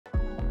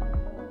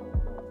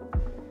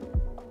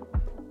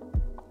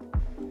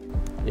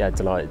Yeah,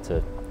 delighted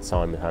to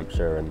sign with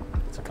Hampshire, and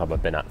it's a club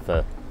I've been at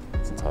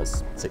since I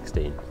was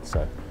 16,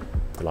 so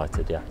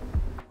delighted, yeah.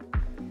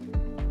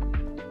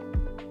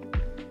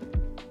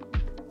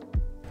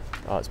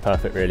 Oh, it's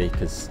perfect really,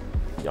 because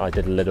I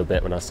did a little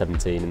bit when I was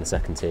 17 in the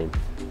second team,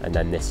 and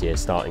then this year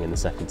starting in the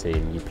second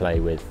team, you play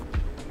with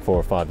 4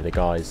 or 5 of the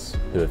guys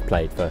who have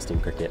played first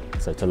team cricket,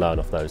 so to learn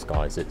off those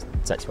guys, it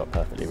sets you up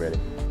perfectly really.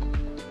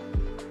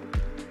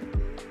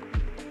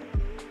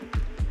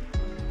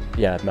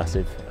 Yeah,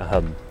 massive.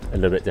 A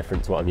little bit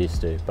different to what I'm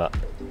used to, but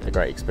a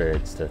great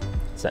experience to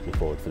set me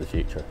forward for the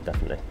future,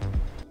 definitely.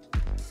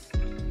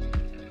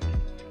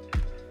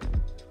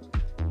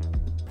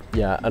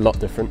 Yeah, a lot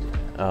different,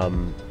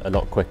 a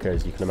lot quicker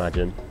as you can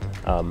imagine,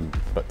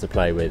 but to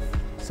play with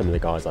some of the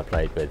guys I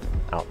played with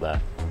out there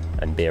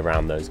and be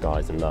around those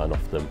guys and learn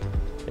off them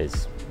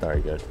is very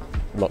good.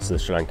 Lots of the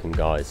Sri Lankan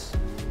guys,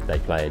 they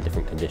play in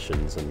different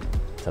conditions, and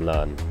to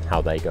learn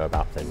how they go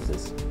about things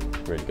is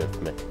really good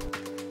for me.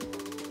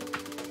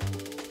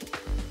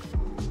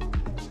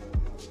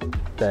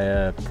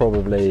 They're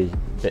probably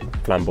a bit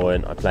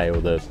flamboyant. I play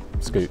all the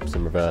scoops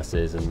and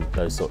reverses and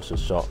those sorts of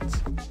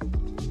shots.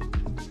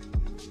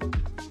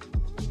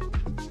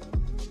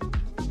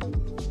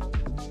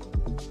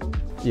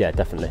 Yeah,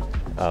 definitely.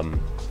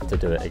 To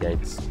do it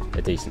against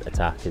a decent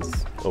attack is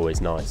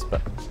always nice,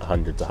 but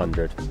 100's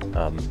 100.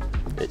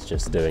 It's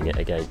just doing it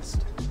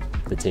against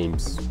the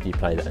teams you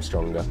play that are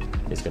stronger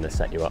is going to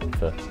set you up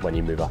for when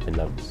you move up in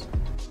levels.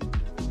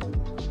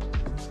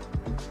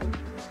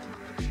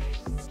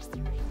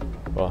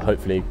 Well,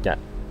 hopefully get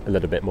a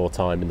little bit more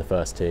time in the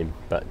first team,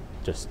 but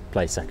just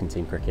play second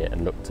team cricket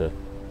and look to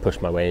push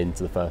my way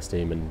into the first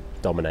team and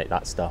dominate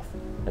that stuff.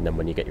 And then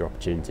when you get your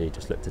opportunity,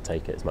 just look to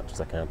take it as much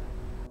as I can.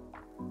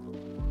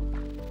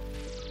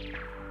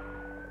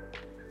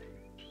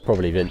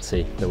 Probably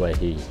Vincey, the way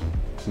he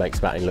makes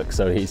batting look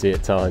so easy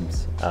at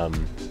times,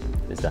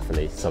 is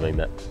definitely something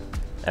that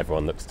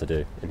everyone looks to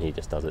do, and he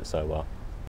just does it so well.